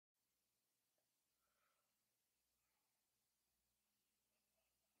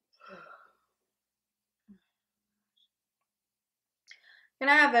Can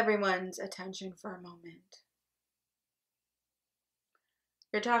I have everyone's attention for a moment?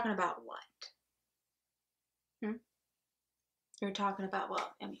 You're talking about what? You're talking about,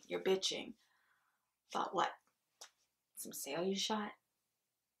 well, I mean, you're bitching about what? Some sale you shot?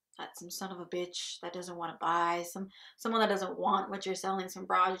 That some son of a bitch that doesn't want to buy, someone that doesn't want what you're selling, some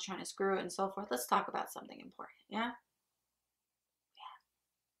broad you're trying to screw it and so forth. Let's talk about something important, yeah?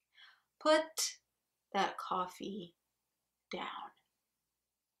 Put that coffee down.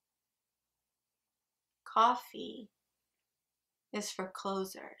 Coffee is for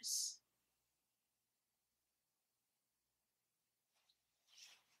closers.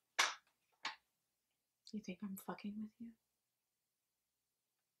 You think I'm fucking with you?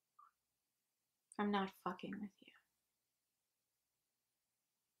 I'm not fucking with you.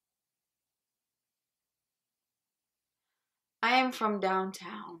 I am from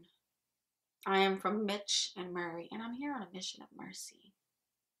downtown. I am from Mitch and Murray, and I'm here on a mission of mercy.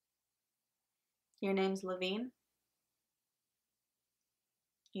 Your name's Levine?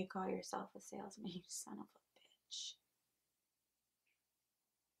 You call yourself a salesman, you son of a bitch.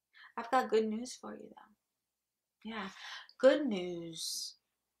 I've got good news for you, though. Yeah, good news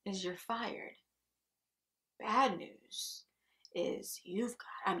is you're fired. Bad news is you've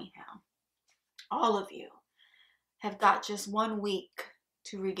got, hell, all of you have got just 1 week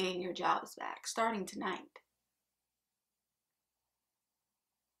to regain your jobs back, starting tonight.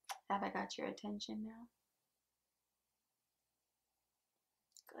 Have I got your attention now?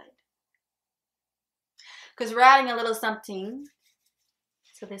 Good. Because we're adding a little something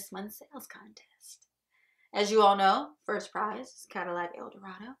to this month's sales contest. As you all know, first prize is Cadillac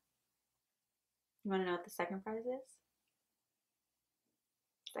Eldorado. You want to know what the second prize is?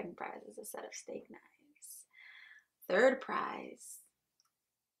 Second prize is a set of steak knives. Third prize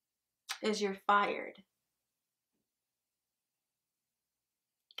is you're fired.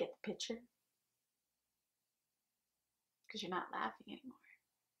 Get the picture? Because you're not laughing anymore.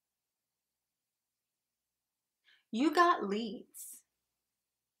 You got leads.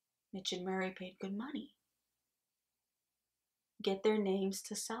 Mitch and Murray paid good money. Get their names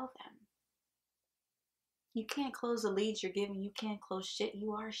to sell them. You can't close the leads you're giving. You can't close shit.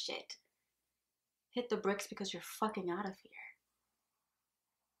 You are shit. Hit the bricks because you're fucking out of here.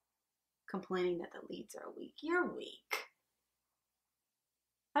 Complaining that the leads are weak. You're weak.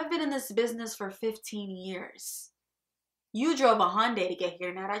 I've been in this business for 15 years. You drove a Hyundai to get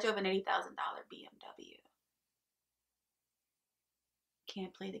here, Nat. I drove an $80,000 BMW.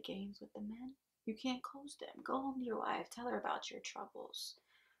 Can't play the games with the men. You can't close them. Go home to your wife. Tell her about your troubles.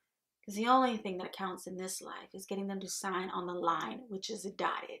 Because the only thing that counts in this life is getting them to sign on the line, which is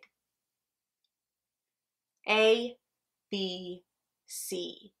dotted. A, B,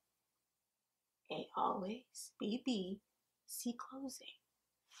 C. A always, B, C closing.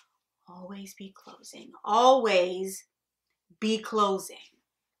 Always be closing. Always be closing.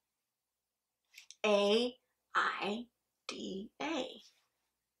 A, I, D, A.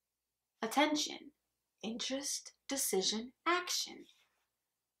 Attention. Interest, decision, action.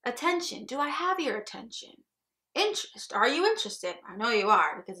 Attention. Do I have your attention? Interest. Are you interested? I know you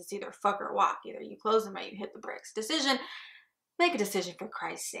are, because it's either fuck or walk. Either you close them or you hit the bricks. Decision. Make a decision for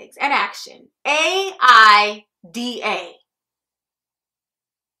Christ's sakes. And action. A-I-D-A.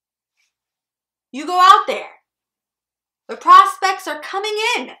 You go out there. The prospects are coming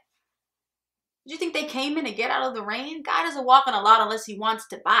in. Did you think they came in to get out of the rain? God doesn't walk on a lot unless he wants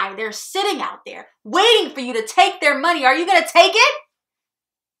to buy. They're sitting out there waiting for you to take their money. Are you going to take it?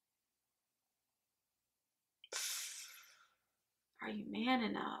 Are you man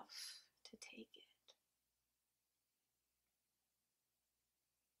enough to take it?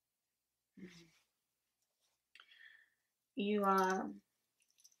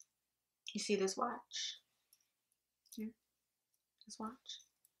 You see this watch? Here? This watch?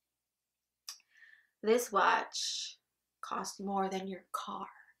 This watch cost more than your car.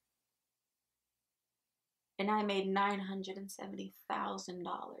 And I made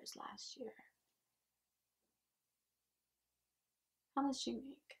 $970,000 last year. How much do you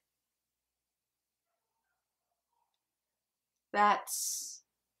make? That's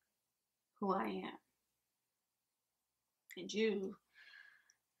who I am. And you're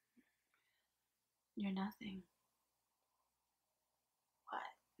nothing. What?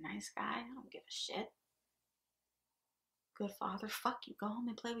 Nice guy? I don't give a shit. Good father? Fuck you. Go home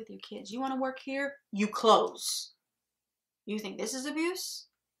and play with your kids. You want to work here? You close. You think this is abuse?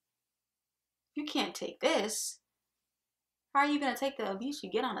 You can't take this. How are you going to take the abuse you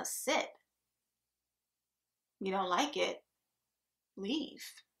get on a sit? You don't like it? Leave.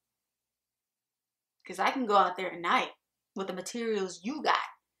 Because I can go out there tonight with the materials you got.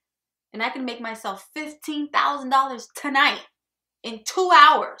 And I can make myself $15,000 tonight in 2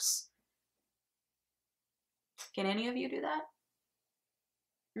 hours. Can any of you do that?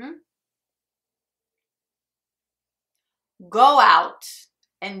 Go out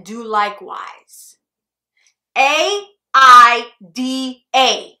and do likewise. AIDA.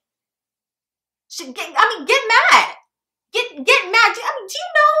 Get mad. Get mad. Do you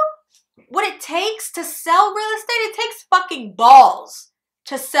know what it takes to sell real estate? It takes fucking balls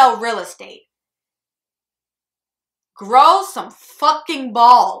to sell real estate. Grow some fucking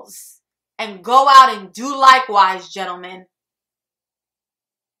balls and go out and do likewise, gentlemen.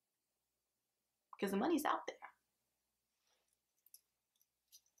 Because the money's out there.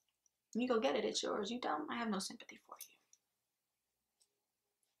 You go get it, it's yours. You don't, I have no sympathy for you.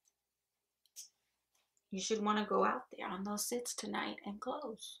 You should want to go out there on those sits tonight and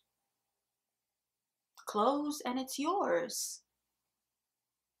close. Close and it's yours.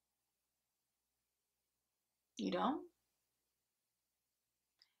 You don't?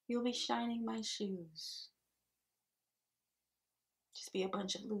 You'll be shining my shoes. Just be a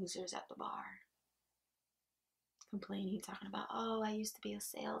bunch of losers at the bar. Complaining, talking about, oh, I used to be a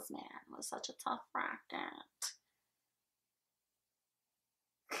salesman. It was such a tough racket.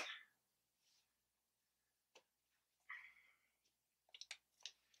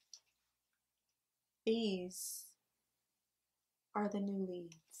 These are the new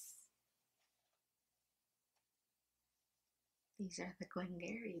leads. These are the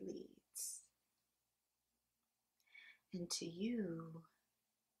Glengarry leads. And to you,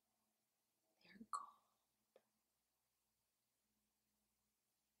 they're gold.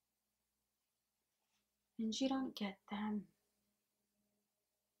 And you don't get them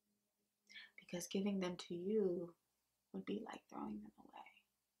because giving them to you would be like throwing them away.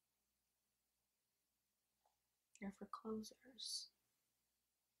 They're for closers.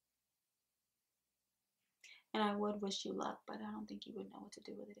 And I would wish you luck, but I don't think you would know what to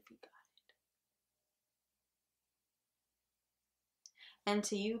do with it if you got it. And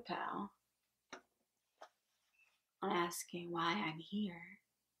to you, pal, on asking why I'm here,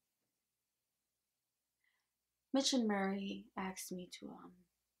 Mitch and Murray asked me to,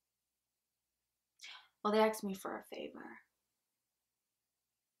 they asked me for a favor.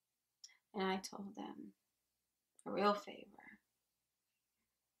 And I told them a real favor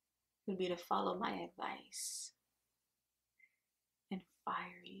would be to follow my advice and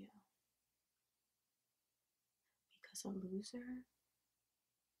fire you. Because a loser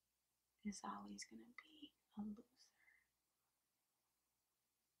is always going to be a loser.